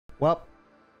Well,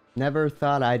 never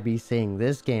thought I'd be seeing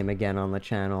this game again on the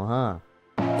channel, huh?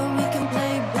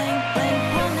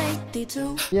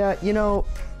 Yeah, you know,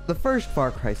 the first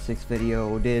Far Cry 6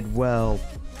 video did, well,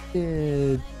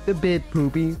 a bit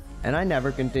poopy, and I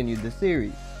never continued the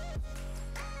series.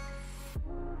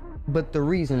 But the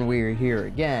reason we're here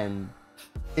again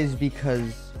is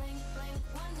because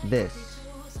this.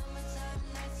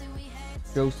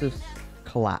 Joseph's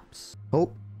collapse.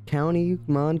 Hope County,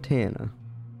 Montana.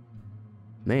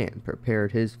 Man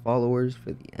prepared his followers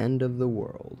for the end of the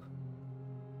world.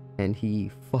 And he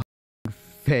fucking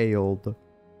failed.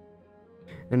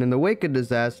 And in the wake of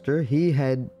disaster, he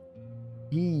had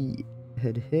hid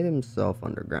himself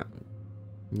underground.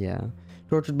 Yeah.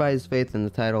 Tortured by his faith in the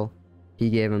title, he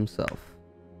gave himself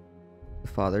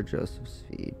to Father Joseph's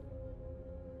feet.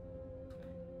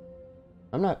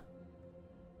 I'm not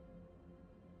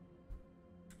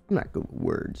good with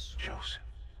words. Joseph.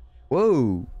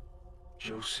 Whoa.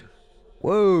 Joseph.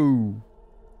 Whoa.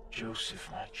 Joseph,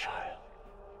 my child.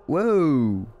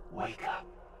 Whoa. Wake up.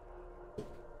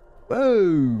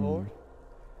 Whoa.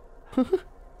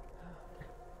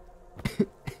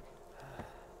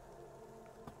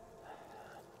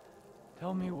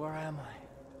 Tell me, where am I?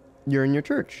 You're in your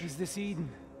church. Is this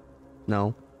Eden?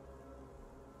 No.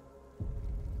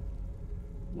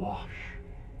 Wash.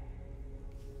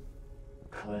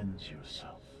 Cleanse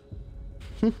yourself.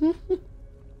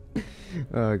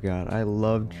 Oh god, I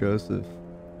love Joseph.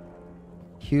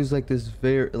 He was like this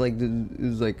it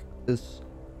was like this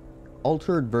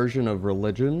altered version of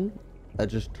religion that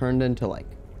just turned into like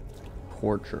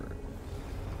torture.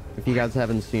 If you guys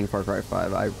haven't seen Far Cry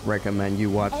 5, I recommend you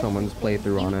watch someone's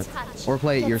playthrough on it, or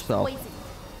play it yourself.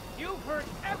 You've hurt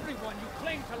everyone you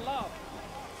claim to love.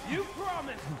 You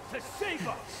promised to save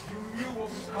us. You knew what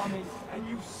was coming, and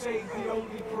you saved the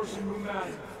only person who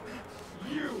mattered.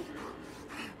 You!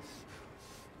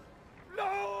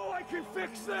 No, I can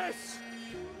fix this!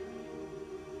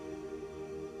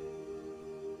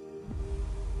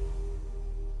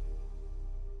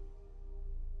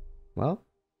 Well?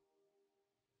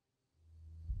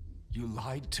 You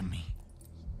lied to me.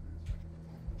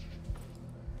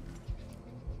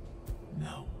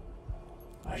 No.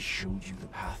 I showed you the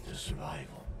path to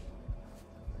survival.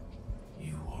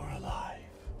 You are alive.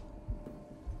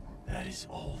 That is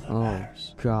all that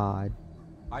matters. Oh, God.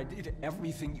 I did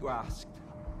everything you asked.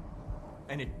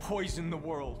 And it poisoned the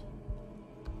world.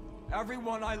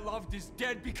 Everyone I loved is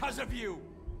dead because of you.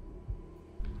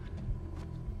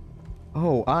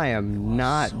 Oh, I am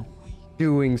not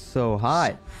doing so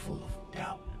hot. So full of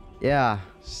doubt. Yeah.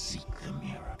 Seek the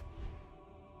mirror.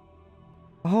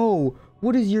 Oh,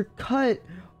 what is your cut?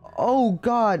 Oh,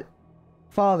 God.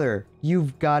 Father,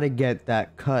 you've got to get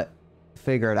that cut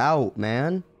figured out,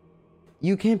 man.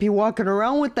 You can't be walking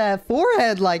around with that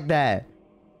forehead like that.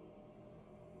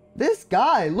 This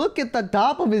guy, look at the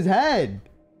top of his head.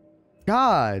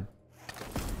 God.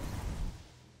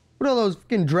 What are those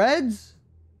fucking dreads?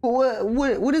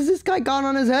 What has this guy got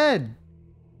on his head?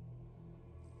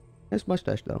 Nice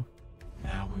mustache, though.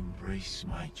 Now embrace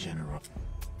my generosity.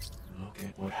 Look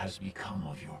at what has become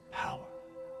of your power.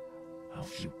 How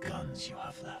few guns you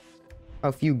have left.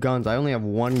 A few guns. I only have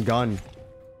one gun.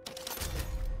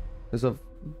 There's a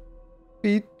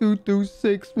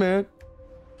P226, man.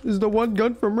 This is the one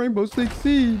gun from Rainbow Six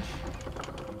Siege.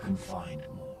 You can find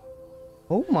more.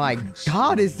 Oh my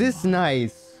God, is this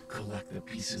nice? Collect the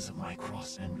pieces of my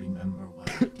cross and remember what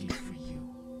I did for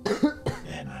you.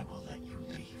 Then I will let you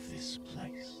leave this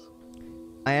place.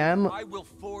 I will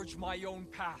forge my own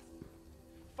path.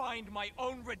 Find my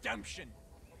own redemption.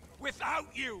 Without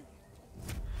you.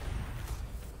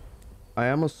 I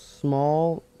am a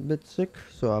small bit sick,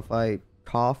 so if I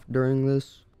cough during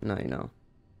this, now you know.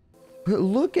 But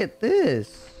look at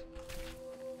this.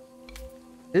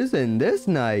 Isn't this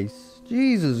nice?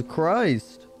 Jesus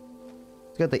Christ.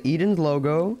 It's got the Eden's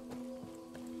logo.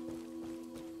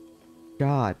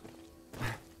 God.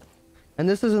 And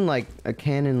this isn't like a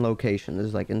canon location. This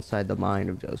is like inside the mind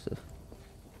of Joseph.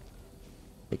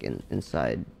 Like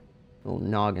inside the little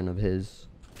noggin of his.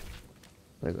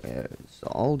 Like, it's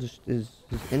all just his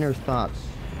inner thoughts,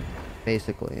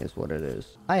 basically, is what it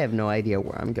is. I have no idea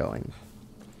where I'm going.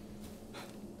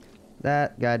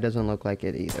 That guy doesn't look like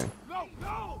it either. No,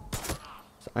 no!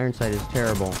 This Ironside is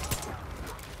terrible.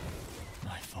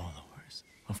 My followers,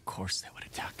 of course they would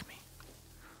attack me.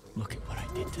 Look at what I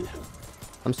did to them.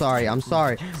 I'm sorry, I'm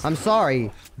sorry, I'm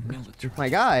sorry! My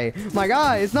guy,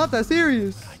 it's not that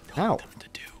serious! Ow. Them to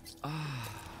do.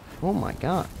 Oh my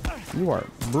God, you are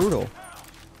brutal.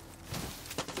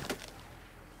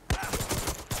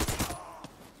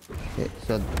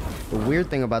 So the weird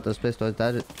thing about this pistol is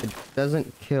that it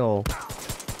doesn't kill.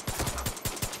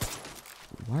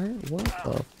 What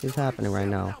the f is happening right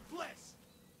now?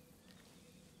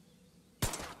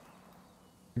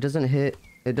 It doesn't hit.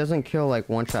 It doesn't kill like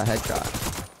one-shot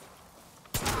headshot.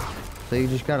 So you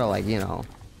just gotta like, you know,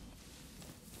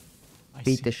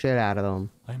 beat the shit out of them.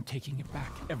 I am taking it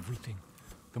back, everything.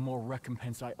 The more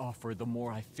recompense I offer, the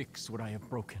more I fix what I have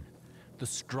broken. The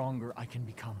stronger I can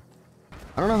become.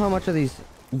 I don't know how much of these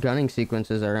gunning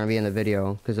sequences are gonna be in the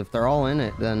video, because if they're all in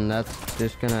it, then that's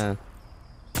just gonna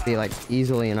be like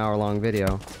easily an hour-long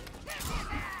video.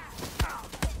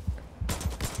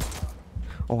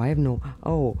 Oh, I have no.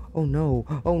 Oh no.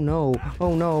 Oh no.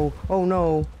 Oh no. Oh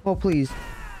no. Oh please.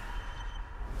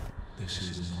 This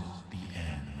is not the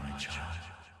end, my child.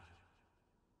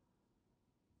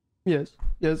 Yes.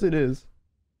 Yes, it is.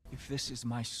 If this is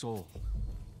my soul,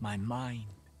 my mind,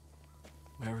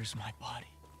 where is my body?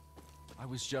 I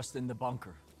was just in the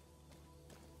bunker.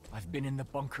 I've been in the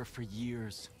bunker for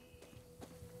years.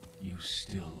 You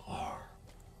still are.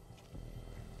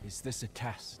 Is this a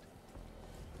test?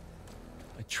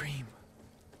 A dream?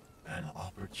 An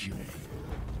opportunity.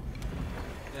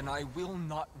 Then I will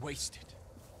not waste it.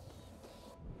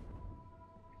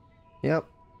 Yep.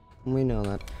 We know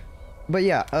that. But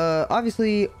yeah,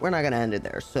 obviously we're not gonna end it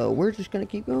there, so we're just gonna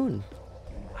keep going.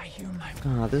 I hear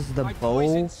my This is the I bow.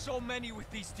 poisoned so many with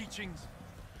these teachings.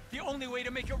 The only way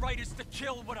to make it right is to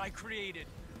kill what I created.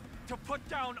 To put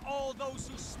down all those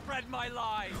who spread my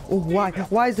lies. Oh,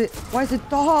 why is it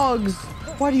dogs?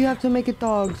 Why do you have to make it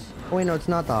dogs? Oh wait, no, it's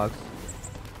not dogs.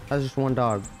 That's just one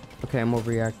dog. Okay, I'm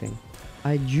overreacting.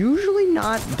 I'd usually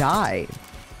not die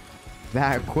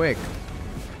that quick.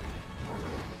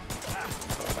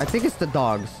 I think it's the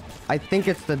dogs. I think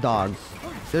it's the dogs.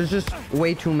 There's just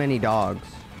way too many dogs.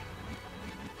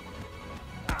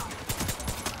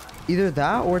 Either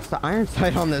that or it's the iron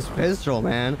sight on this pistol,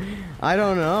 man. I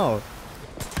don't know.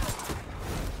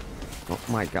 Oh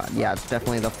my god. Yeah, it's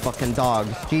definitely the fucking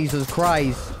dogs. Jesus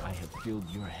Christ. I have filled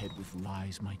your head with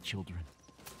lies, my children.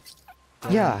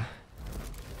 Yeah.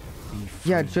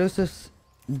 Yeah, Joseph's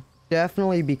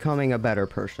definitely becoming a better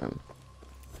person.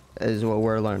 Is what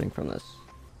we're learning from this.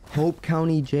 Hope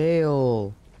County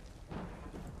Jail.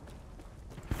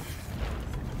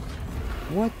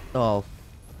 What the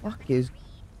fuck is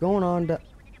going on?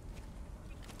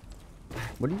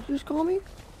 What did you just call me?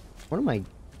 What am I?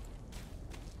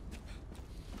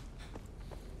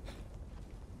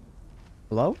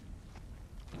 Hello?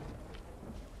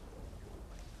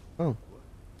 Oh.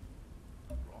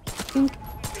 Think.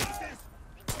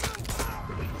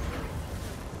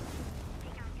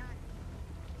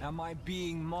 Am I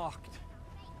being mocked?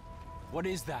 What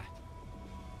is that?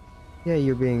 Yeah,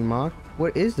 you're being mocked.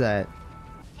 What is that?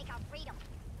 Take our freedom.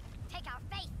 Take our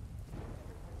faith.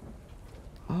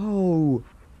 Oh,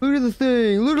 look at the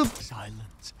thing. Look at the...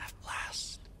 Silence at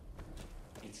last.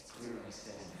 It's clearly 7:30.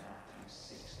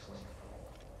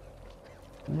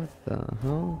 What the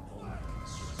hell?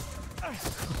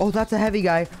 Oh, that's a heavy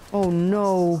guy. Oh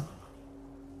no.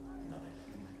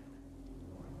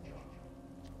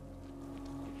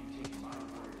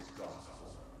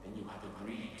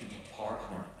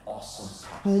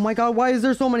 Oh my god, why is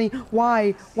there so many?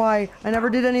 Why? Why? I never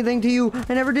did anything to you.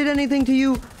 I never did anything to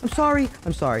you. I'm sorry.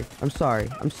 I'm sorry. I'm sorry.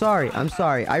 I'm sorry. I'm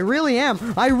sorry. I really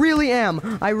am. I really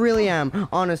am. I really am.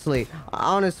 Honestly.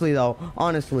 Honestly though.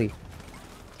 Honestly.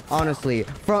 Honestly.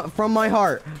 From my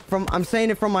heart. I'm saying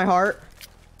it from my heart.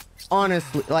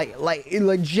 Honestly. Like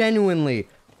genuinely.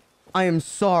 I am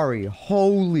sorry.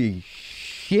 Holy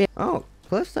shit. Oh,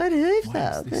 cliffside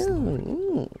haystack.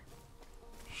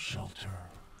 Shelter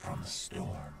from the storm.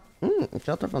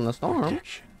 Shelter from the storm.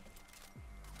 Protection.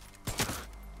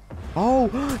 Oh,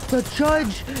 the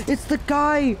judge! It's the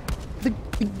guy! The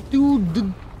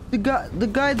dude, the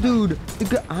guy dude.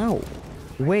 Ow.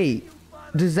 Wait,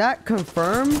 does that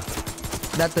confirm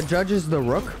that the judge is the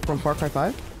Rook from Far Cry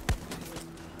 5?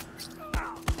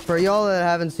 For y'all that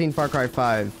haven't seen Far Cry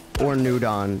 5 or New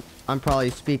Dawn, I'm probably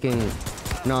speaking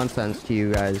nonsense to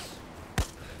you guys.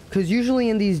 Because usually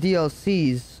in these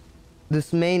DLCs,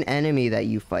 this main enemy that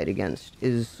you fight against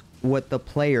is what the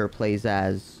player plays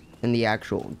as in the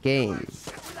actual game.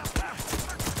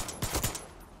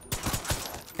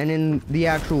 And in the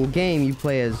actual game, you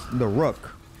play as the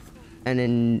Rook. And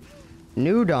in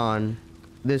New Dawn,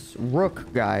 this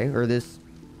Rook guy, or this...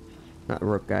 Not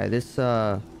Rook guy, this,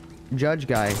 Judge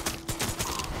guy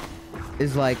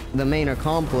is like the main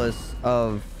accomplice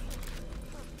of,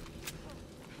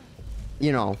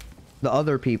 you know, the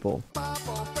other people.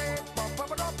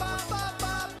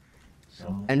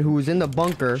 And who was in the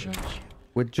bunker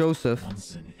with Joseph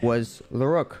was the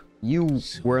Rook. You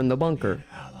were in the bunker.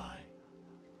 Ally,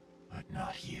 but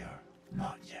not here,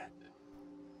 not yet.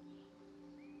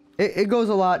 It goes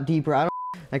a lot deeper.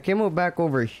 I came back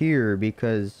over here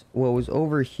because what was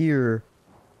over here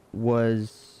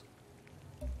was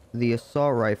the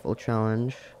assault rifle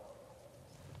challenge,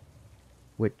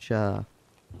 which I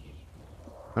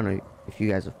don't know if you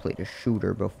guys have played a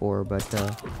shooter before, but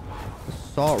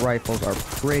assault rifles are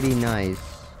pretty nice.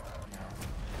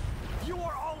 You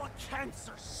are all a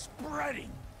cancer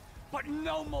spreading, but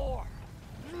no more,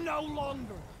 no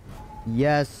longer.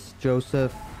 Yes,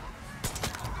 Joseph.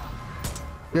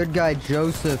 Good guy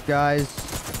Joseph, guys.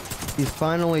 He's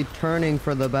finally turning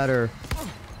for the better.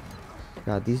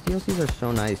 God, these DLCs are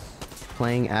so nice.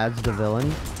 Playing as the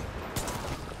villain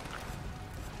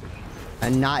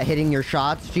and not hitting your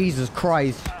shots. Jesus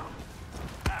Christ.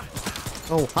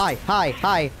 Oh, hi.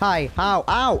 Ow,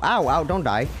 ow, ow. Don't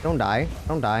die. Don't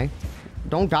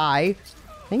die.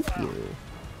 Thank you.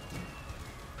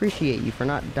 Appreciate you for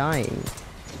not dying.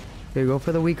 Here, go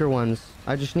for the weaker ones.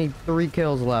 I just need 3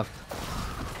 kills left.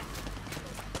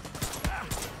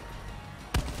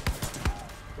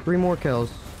 3 more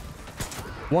kills.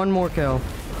 1 more kill.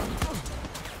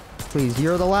 Please,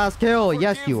 you're the last kill.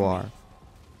 Yes, you are.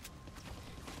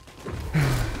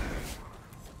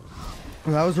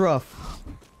 That was rough.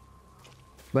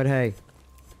 But hey,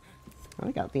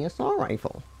 I got the assault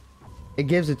rifle. It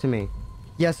gives it to me.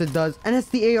 Yes, it does. And it's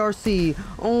the ARC.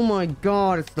 Oh my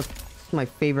god, it's my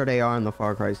favorite AR in the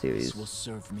Far Cry series. This will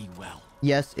serve me well.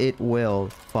 Yes, it will,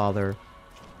 Father.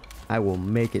 I will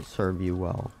make it serve you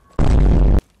well.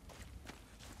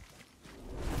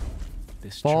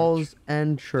 This Falls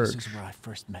and Church. This is where I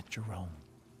first met Jerome.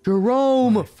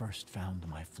 Jerome! When I first found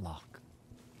my flock.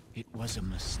 It was a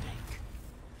mistake.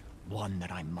 One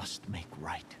that I must make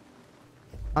right.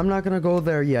 I'm not gonna go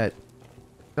there yet.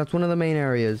 That's one of the main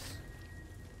areas.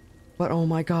 But oh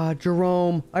my god,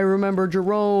 Jerome. I remember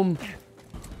Jerome.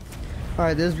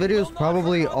 Alright, this video is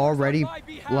probably already,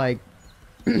 like,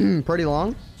 pretty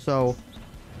long. So,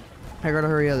 I gotta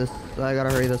hurry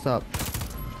this up.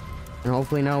 And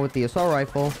hopefully now with the assault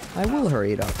rifle, I will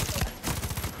hurry it up.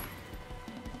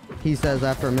 He says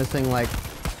after missing like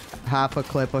half a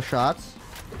clip of shots.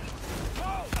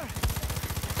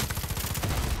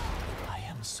 I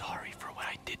am sorry for what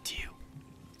I did to you.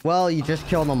 Well, you just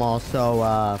killed them all,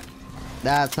 so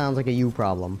that sounds like a you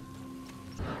problem.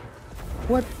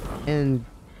 What in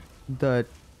the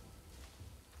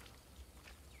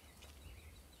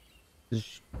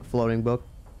floating book?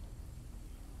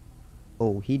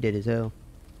 Oh, he did as hell.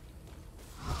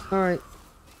 Alright.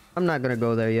 I'm not gonna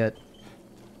go there yet.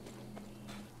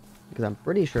 Because I'm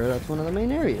pretty sure that's one of the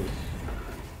main areas.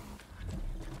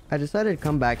 I decided to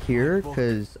come back here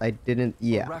because I didn't...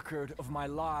 Yeah. A record of my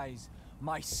lies,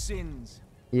 my sins.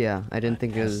 Yeah, I didn't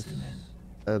think it was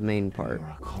a main part.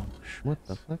 What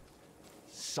the fuck?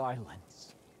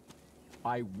 Silence.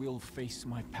 I will face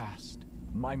my past,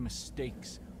 my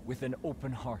mistakes, with an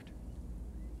open heart.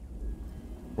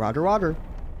 Roger, roger.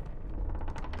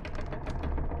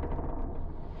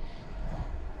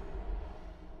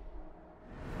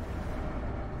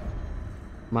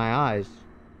 My eyes.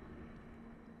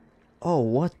 Oh,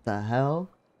 what the hell?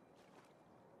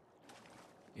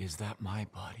 Is that my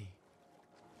body?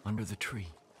 Under the tree.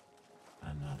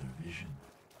 Another vision,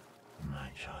 my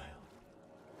child.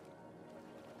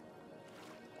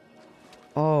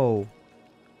 Oh.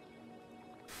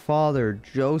 Father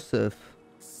Joseph.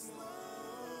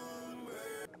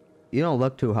 You don't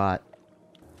look too hot.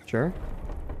 Sure?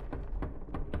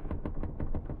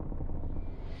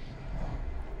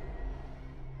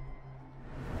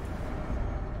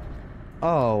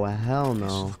 Oh, hell no.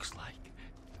 This looks like...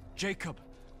 Jacob,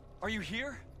 are you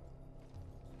here?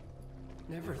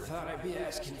 Never thought I'd be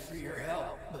asking for your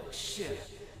help, but shit,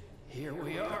 here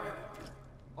we are.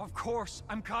 Of course,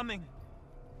 I'm coming.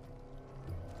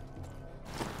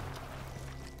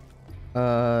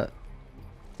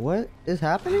 What is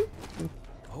happening?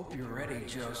 Hope you're ready,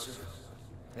 Joseph.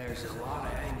 There's a lot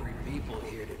of angry people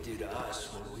here to do to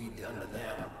us what we done to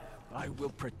them. I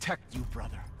will protect you,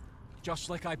 brother.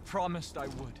 Just like I promised I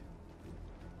would.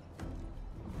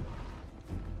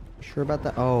 Sure about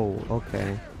that? Oh,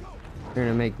 okay. You're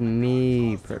gonna make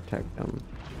me protect them.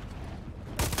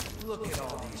 Look at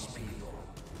all these people,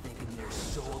 thinking they're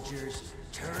soldiers,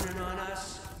 turning on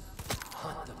us.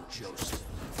 Hunt them, Joseph.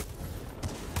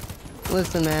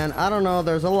 Listen, man, I don't know.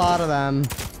 There's a lot of them.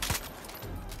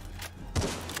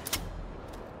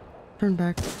 Turn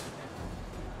back.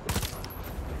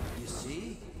 You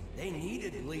see? They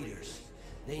needed leaders.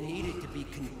 They needed to be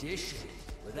conditioned.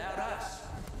 Without us,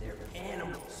 they're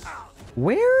animals.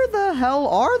 Where the hell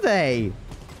are they?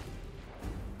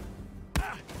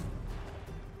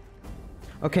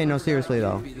 Okay, no, seriously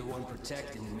though. You'd be the one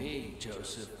protecting me,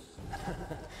 Joseph.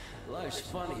 Life's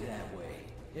funny that way,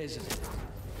 isn't it?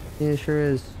 Yeah, it sure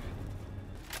is.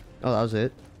 Oh, that was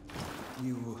it.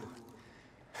 You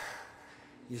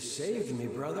saved me,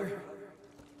 brother.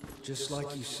 Just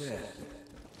like you said.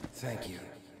 Thank you.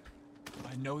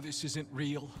 I know this isn't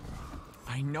real.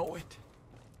 I know it.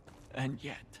 And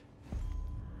yet...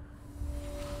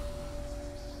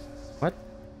 What?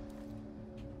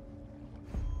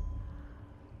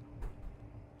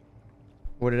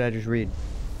 What did I just read?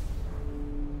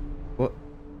 What?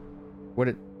 What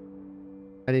did...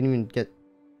 I didn't even get...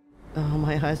 Oh,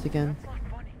 my eyes again. That's not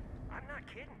funny. I'm not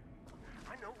kidding.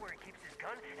 I know where he keeps his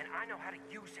gun, and I know how to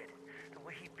use it. The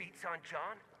way he beats on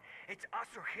John, it's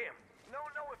us or him. No,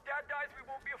 if Dad dies, we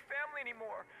won't be a family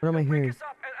anymore. What am I Wake hearing? us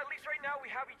up. At least right now we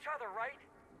have each other, right?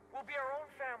 We'll be our own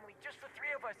family, just the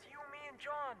three of us, you, me, and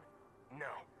John.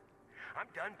 No. I'm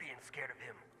done being scared of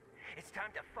him. It's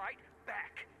time to fight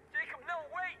back. Jacob, no,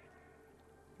 wait!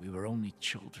 We were only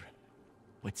children.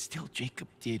 But still, Jacob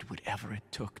did whatever it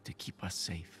took to keep us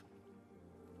safe.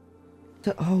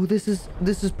 Oh, this is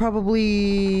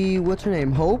probably... What's her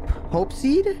name? Hope? Hope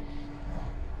Seed?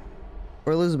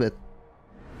 Or Elizabeth?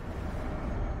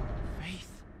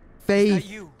 Faith. Is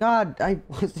that you? God, I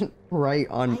wasn't right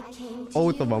on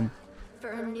both of them. For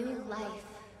a new life.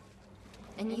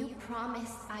 And you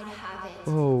promised I'd have it.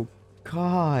 Oh,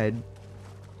 God.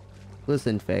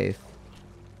 Listen, Faith.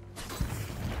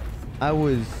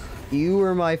 You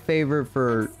were my favorite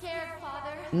for I'm scared,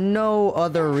 Father. no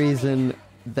other reason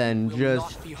than Will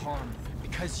just not be harmed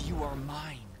because you are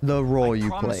mine. the role I you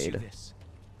promise played. You this.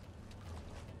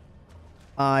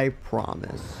 I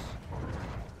promise.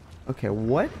 Okay,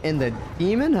 what in the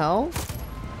demon hell?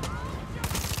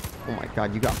 Oh my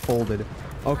God, you got folded.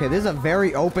 Okay, this is a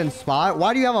very open spot.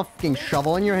 Why do you have a fucking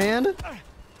shovel in your hand?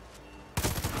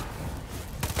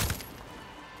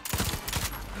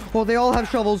 Oh, they all have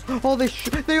shovels. Oh, they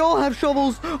all have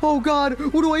shovels. Oh God,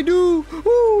 what do I do?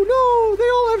 Oh no, they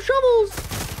all have shovels.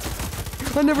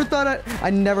 I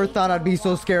never thought I'd be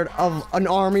so scared of an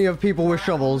army of people with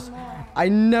shovels. I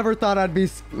never thought I'd be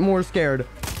more scared.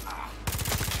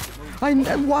 Why do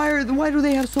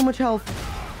they have so much health?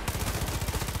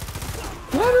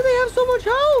 Why do they have so much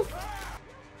health?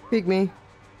 Pygmy.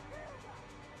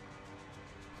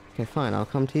 Okay, fine, I'll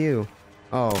come to you.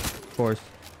 Oh, of course.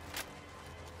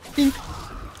 You're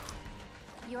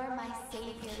my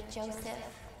savior, Joseph.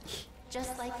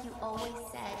 Just like you always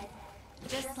said.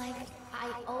 Just like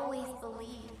I always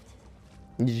believed.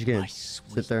 You just gonna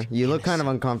sit there? You look kind of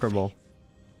uncomfortable.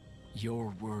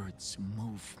 Your words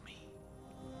move me.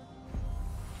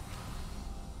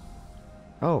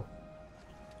 Oh.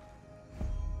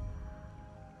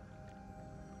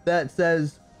 That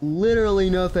says literally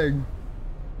nothing.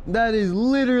 That is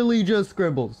literally just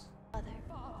scribbles. Father.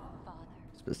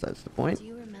 Besides the point. Do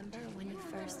you remember when you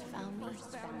first found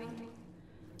me?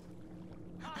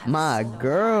 My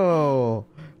girl,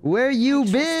 where you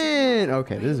been?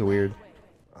 Okay, this is weird.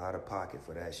 Out of pocket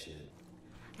for that shit.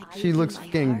 She looks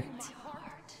fucking.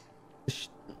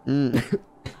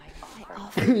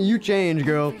 You changed,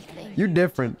 girl. You're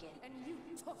different.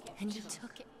 And you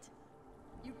took it.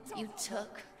 You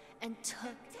took and took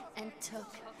and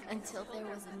took until there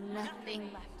was nothing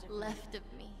left of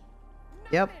me.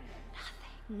 Yep.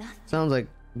 Nothing. Sounds like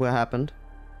what happened.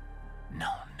 No,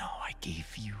 I gave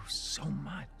you so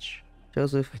much.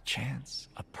 Joseph. A chance,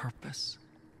 a purpose.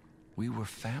 We were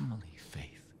family,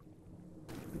 Faith.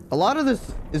 A lot of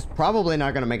this is probably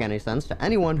not going to make any sense to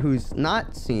anyone who's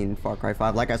not seen Far Cry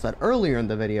 5, like I said earlier in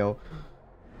the video.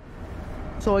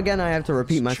 So again, I have to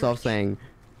repeat myself saying,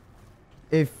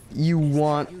 if you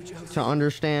want to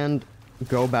understand,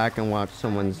 go back and watch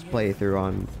someone's playthrough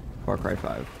on Far Cry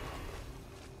 5.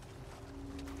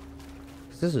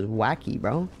 This is wacky,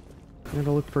 bro. I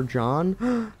gotta look for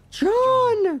John.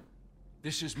 John!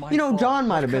 This is my You know, fault. John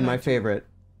might What have been can I my do? favorite.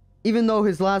 Even though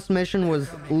his last mission was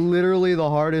literally the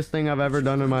hardest thing I've ever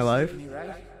done in my life. Me,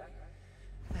 right?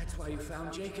 That's why you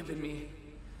found Jacob and me.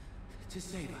 To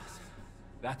save us.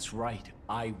 That's right,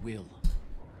 I will.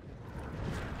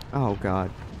 Oh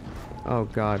God. Oh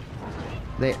God.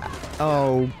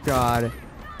 Oh God.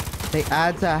 They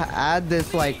add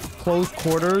this like close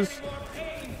quarters.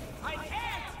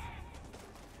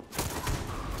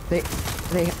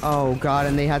 Oh God,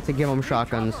 and they had to give him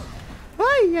shotguns.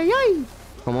 Ay, ay, ay.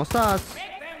 ¿Cómo estás?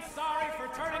 Make them sorry for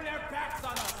turning their backs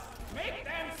on us. Make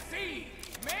them see.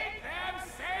 Make them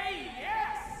say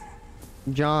yes.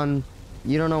 John,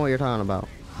 you don't know what you're talking about.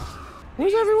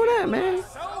 Where's everyone at, man?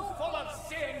 So full of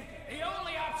sin, the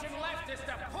only option left is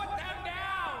to put them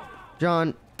down!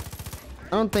 John, I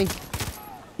don't think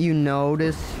you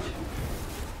noticed,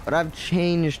 but I've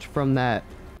changed from that.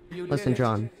 Listen,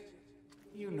 John.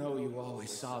 You know you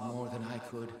always saw more than I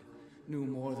could, knew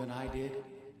more than I did.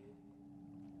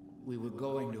 We were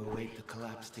going to await the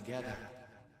collapse together,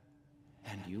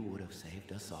 and you would have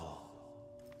saved us all.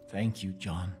 Thank you,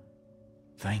 John.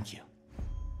 Thank you.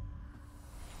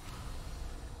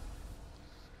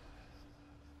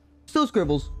 Still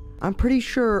scribbles. I'm pretty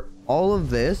sure all of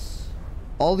this,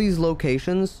 all these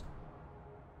locations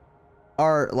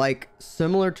are like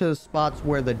similar to spots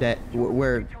where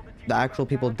where the actual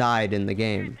people died in the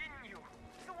game.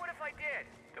 So what if I did?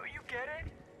 Don't you get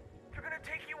it? They're gonna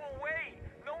take you away.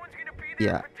 No one's gonna be there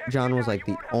Yeah, to protect John you was now. like You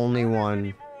the won't have only brothers one.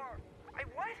 anymore.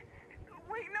 What?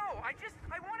 Wait, no.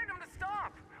 I wanted him to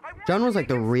stop. John was like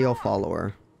the real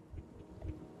follower.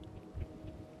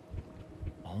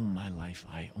 All my life,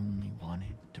 I only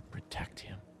wanted to protect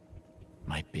him.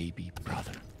 My baby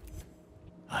brother.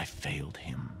 I failed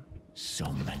him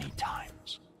so many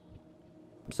times.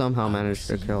 Somehow managed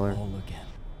to kill her. All again.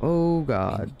 Oh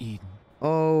God. In Eden.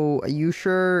 Oh, are you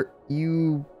sure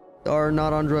you are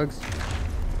not on drugs?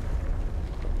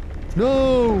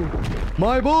 No!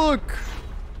 My book!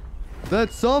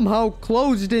 That somehow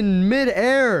closed in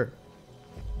mid-air!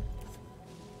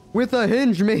 With a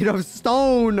hinge made of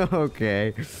stone!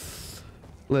 Okay.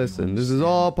 Listen, this is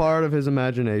all part of his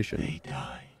imagination. They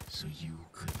died so you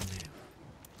could live,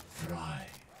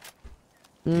 thrive.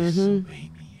 Mm-hmm.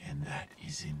 Disobey me, and that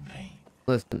is in vain.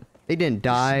 Listen, they didn't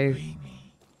die Disobey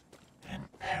me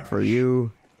and perish. for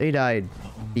you. They died The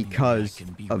only because way I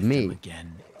can be of with them me.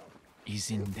 again is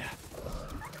in death.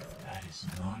 That is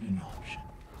not an option.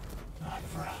 Not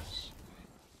for us.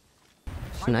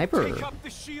 Sniper. Take up the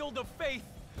shield of faith,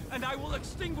 and I will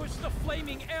extinguish the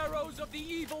flaming arrows of the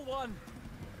evil one.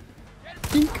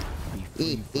 Be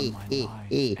free from my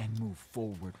lies and move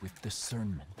forward with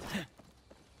discernment.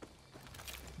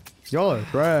 Y'all are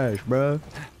trash, bruh.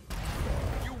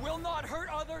 You will not hurt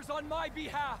others on my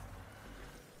behalf.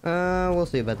 We'll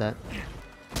see about that.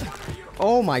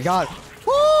 Oh my God.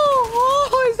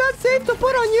 Oh, is that safe to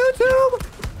put on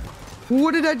YouTube?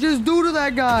 What did I just do to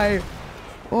that guy?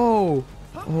 Oh,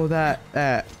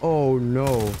 oh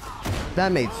no.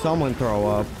 That made someone throw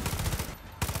up.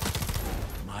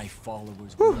 My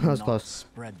followers Whew, will that was not close.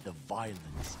 spread the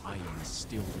violence I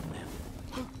instilled in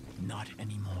them. Not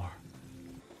anymore.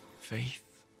 Faith,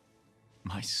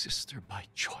 my sister by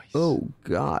choice. Oh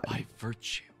God. By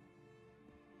virtue.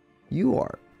 You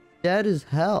are dead as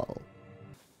hell.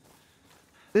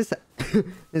 This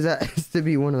is that has to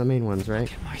be one of the main ones, right?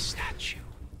 Look at my statue.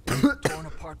 Torn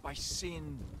apart by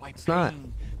sin, by pain, not.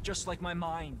 just like my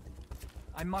mind.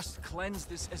 I must cleanse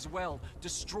this as well.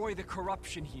 Destroy the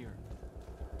corruption here.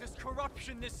 This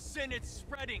corruption, this sin, it's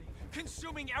spreading,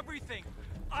 consuming everything.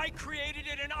 I created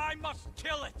it and I must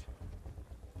kill it.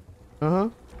 Uh-huh.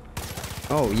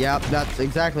 Oh, yeah, that's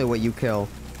exactly what you kill.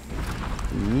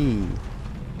 Yee.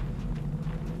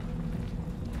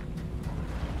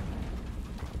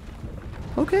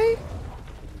 Okay.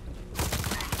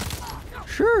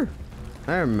 Sure.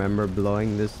 I remember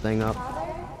blowing this thing up.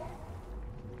 Father?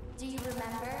 Do you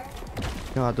remember?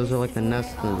 God, those are like the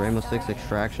nests in Rainbow Six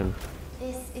Extraction.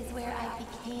 This is where I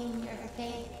became your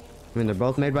faith. I mean, they're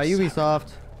both made by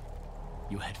Ubisoft.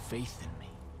 You had faith in me,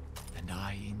 and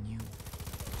I in you.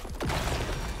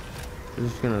 I'm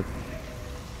just gonna...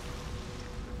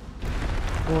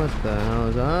 What the hell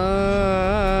is that?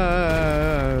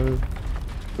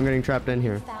 I'm getting trapped in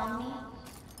here. Found me.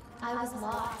 I was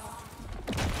lost,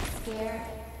 scared,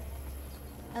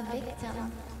 a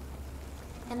victim.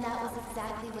 And that was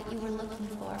exactly what you were looking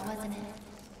for, wasn't it?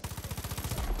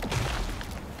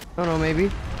 I don't know, maybe.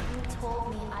 You told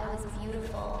me I was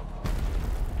beautiful,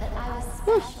 that I was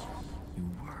special. You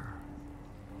were.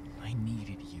 I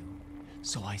needed you,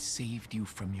 so I saved you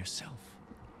from yourself.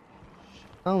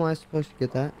 How am I supposed to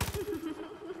get that?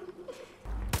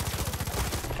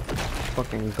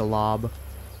 Fucking glob.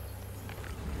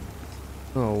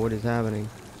 Oh, what is happening?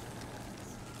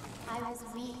 I was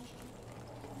weak,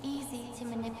 easy to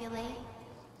manipulate,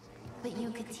 but you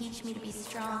could teach me to be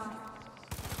strong.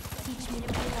 Teach me to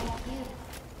be like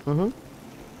you. Uh-huh.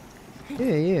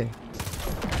 Yeah, yeah.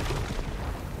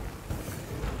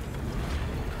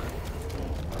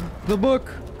 The book!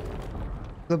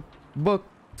 The book.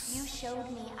 You showed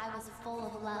me I was full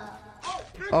of love.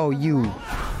 Oh, you.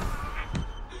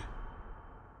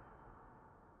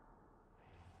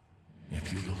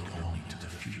 If you look only to the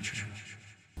future,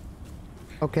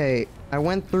 Okay, I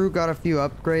went through, got a few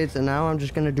upgrades, and now I'm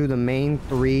just gonna do the main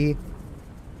 3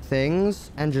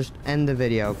 things and just end the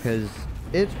video, because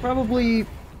it's probably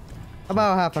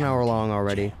about half an hour long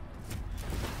already.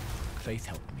 Faith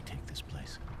helped me take this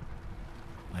place.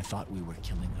 I thought we were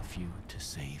killing a few to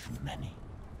save many.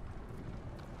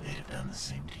 They'd have done the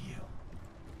same to you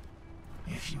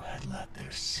if you had let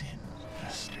their sin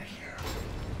fester here.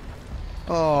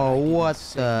 Oh, what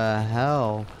the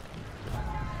hell?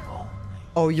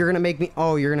 Oh, you're gonna make me.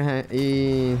 Oh, you're gonna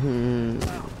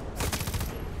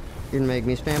you're gonna make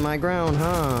me stand my ground,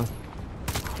 huh?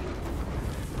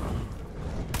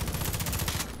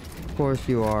 Of course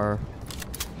you are.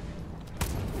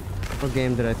 What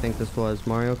game did I think this was?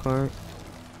 Mario Kart?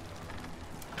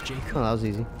 Jacob. Oh, that was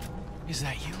easy. Is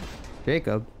that you?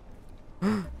 Jacob?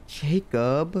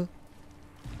 Jacob?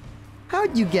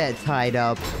 How'd you get tied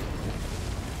up?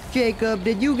 Jacob,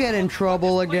 did you get in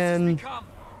trouble again?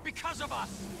 Because of us,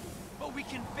 but we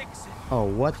can fix it. Oh,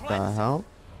 what the hell?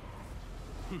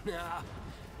 Nah,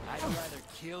 I'd rather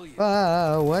kill you.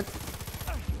 What?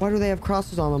 Why do they have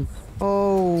crosses on them?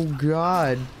 Oh,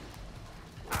 God.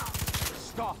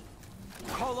 Stop.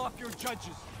 Call off your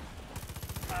judges.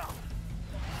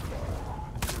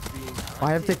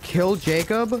 I have to kill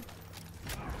Jacob?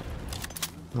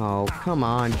 Oh, come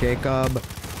on, Jacob.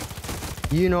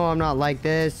 You know I'm not like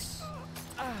this.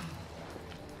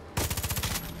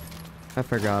 I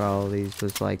forgot all of these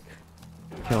was like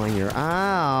killing your...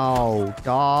 Ow!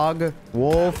 Dog.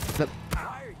 Wolf. Why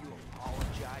are you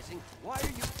apologizing? Why are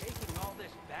you taking all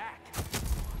this back?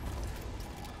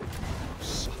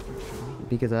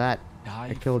 Because of that,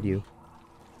 I killed you.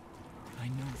 I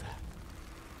know that.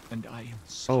 And I am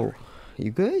sorry. Oh,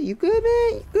 you good? You good,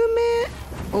 man? You good, man?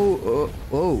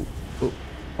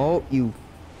 Oh,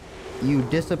 you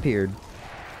disappeared.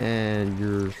 And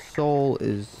your soul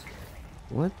is...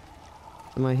 What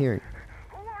am I hearing?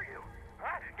 Who are you?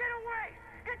 Huh? Get away!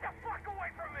 Get the fuck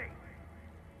away from me!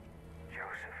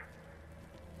 Joseph,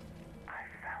 I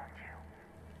found you.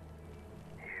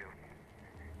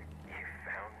 You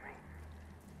found me.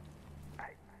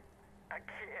 I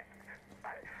can't.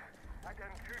 I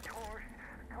done 2 tours,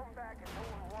 come back and no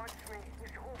one wants me.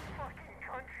 This whole fucking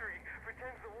country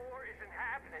pretends the war isn't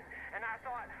happening. And I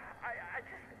thought,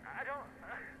 I don't...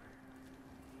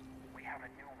 We have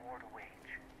a new war to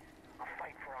wage. A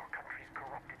fight for our country's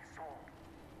corrupted soul.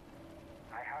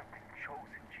 I have been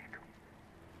chosen, Jacob.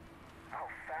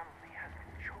 Our family has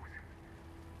been chosen.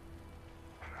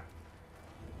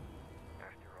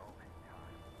 After all this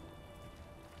time,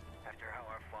 after how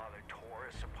our father tore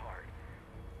us apart,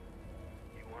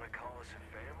 you want to call us a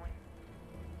family?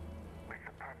 With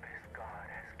the purpose God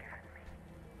has given me.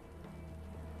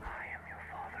 I am your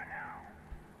father now.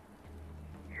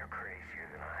 You're crazier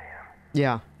than I am.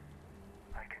 Yeah.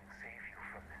 I can save you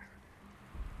from this.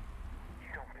 You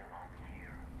don't belong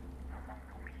here, among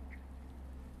the weak.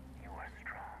 You are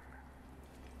strong.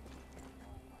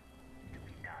 To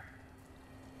be done.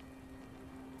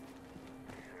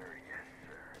 Sir, yes,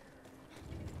 sir.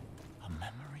 A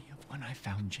memory of when I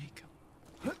found Jacob.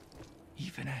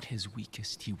 Even at his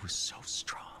weakest, he was so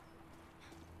strong.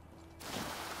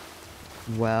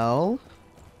 Well,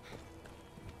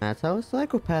 that's how a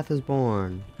psychopath is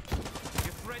born.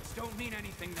 Your threats don't mean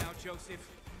anything now, Joseph.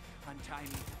 Untie me.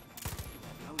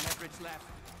 No leverage left.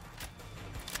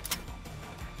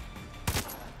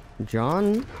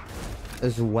 John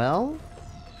as well?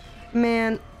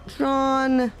 Man,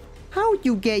 John, how'd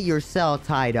you get yourself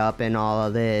tied up in all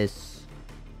of this?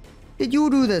 Did you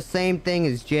do the same thing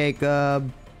as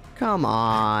Jacob? Come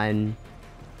on.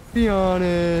 Be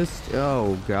honest.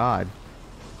 Oh, God.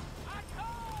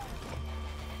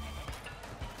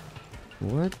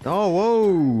 What? Oh,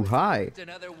 whoa. Hi.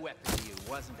 Another weapon to you,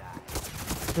 wasn't I?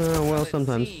 Well,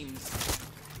 sometimes.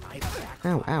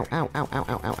 Ow, ow, ow, ow, ow, ow,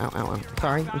 ow, ow, ow, ow.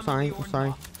 Sorry, I'm sorry, I'm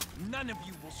sorry. None of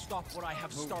you will stop what I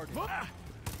have started.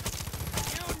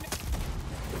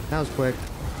 That was quick.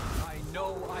 I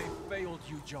know I failed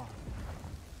you, John.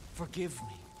 Forgive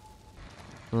me.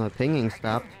 Well, the pinging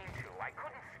stopped. I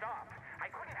couldn't stop. I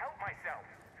couldn't help myself.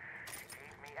 She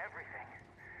gave me everything.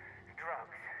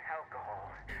 Drugs,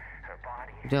 alcohol, her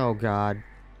body. Oh, God.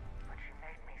 But she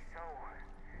made me so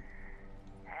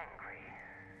angry.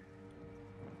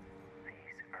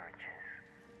 These urges.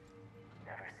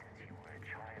 Never since you were a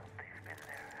child, they've been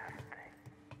there, haven't they?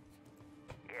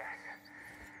 Yes.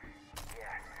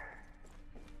 Yes.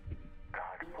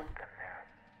 God put them there.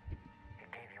 He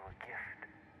gave you a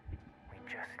gift. We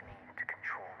just need to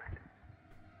control it.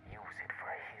 Use it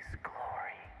for His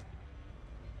glory.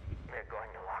 They're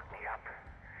going to lock me up.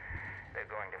 They're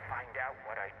going to find out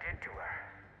what I did to her.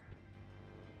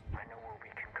 I know where we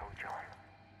can go, John.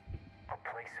 A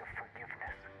place of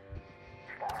forgiveness.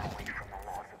 Far away from the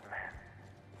laws of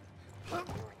you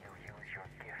use your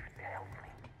gift to help me?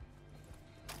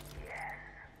 Yes.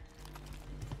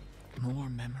 More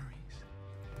memories.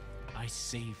 I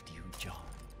saved you, John.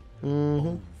 Mm-hmm.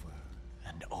 Over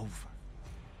and over.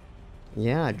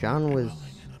 Yeah, John was...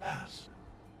 Dwelling in the past,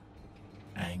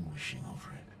 anguishing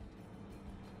over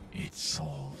it. It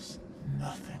solves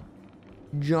nothing.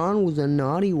 John was a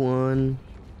naughty one.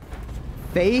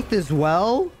 Faith as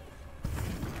well?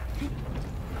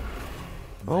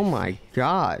 Oh my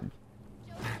god.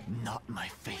 Not my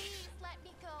faith. Let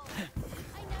me go. I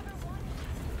never wanted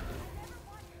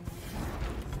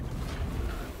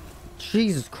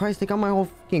Jesus Christ, they got my whole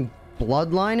fucking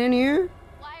bloodline in here?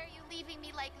 Why are you leaving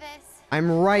me like this?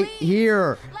 I'm right Please,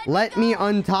 here. let Let me me go.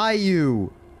 untie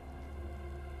you.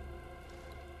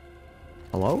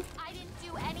 Hello? I didn't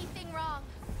do anything wrong.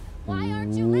 Why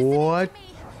aren't you listening What? to me?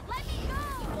 Let me go.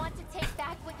 You want to take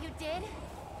back what you did?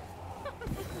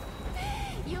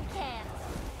 You can't.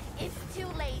 It's too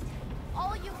late.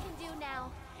 All you can do now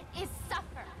is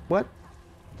suffer. What?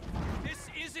 This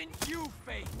isn't you,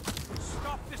 Faith.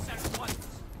 Stop this at once.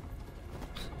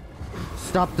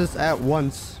 Stop this at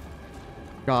once.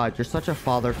 God, you're such a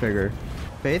father figure.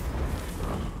 Faith?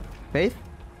 Faith?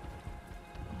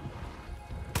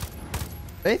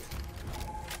 Faith?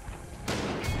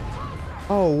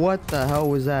 Oh, what the hell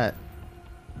was that?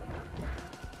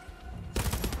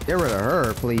 Get rid of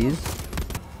her, please.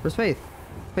 Where's Faith?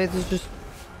 Faith is just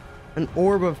an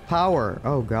orb of power.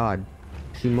 Oh god.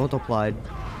 She multiplied.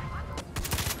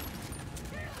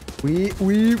 Weep.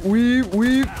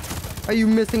 Are you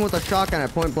missing with a shotgun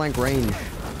at point blank range?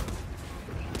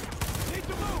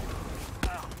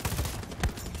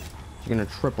 She's gonna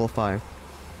triplify.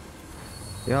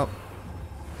 Yep.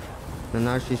 And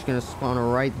now she's gonna spawn her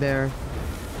right there.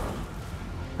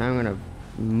 I'm gonna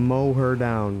mow her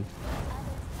down.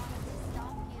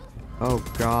 Oh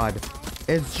god.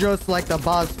 It's just like the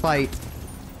boss fight.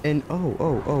 And oh,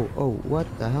 what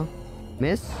the hell?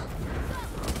 Miss?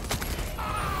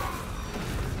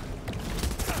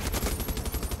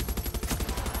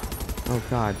 Oh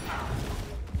god.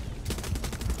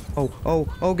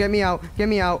 Oh, get me out. Get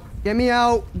me out. Get me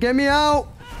out. Get me out.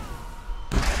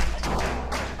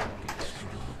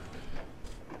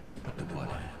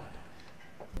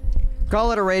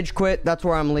 Call it a rage quit. That's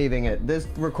where I'm leaving it. This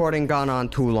recording gone on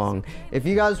too long. If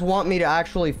you guys want me to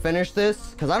actually finish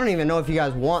this, because I don't even know if you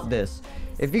guys want this.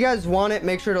 If you guys want it,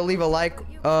 make sure to leave a like.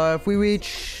 If we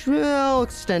reach, we'll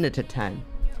extend it to 10.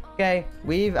 Okay?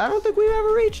 I don't think we've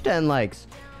ever reached 10 likes.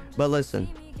 But listen,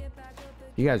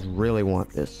 if you guys really want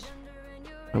this,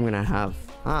 I'm gonna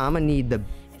need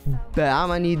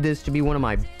this to be one of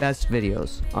my best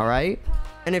videos. All right?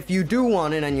 And if you do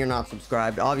want it and you're not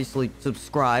subscribed, obviously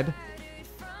subscribe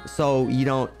so you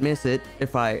don't miss it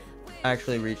if I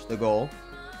actually reach the goal.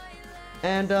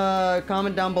 And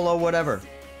comment down below whatever,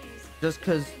 just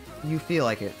because you feel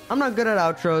like it. I'm not good at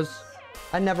outros.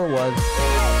 I never was.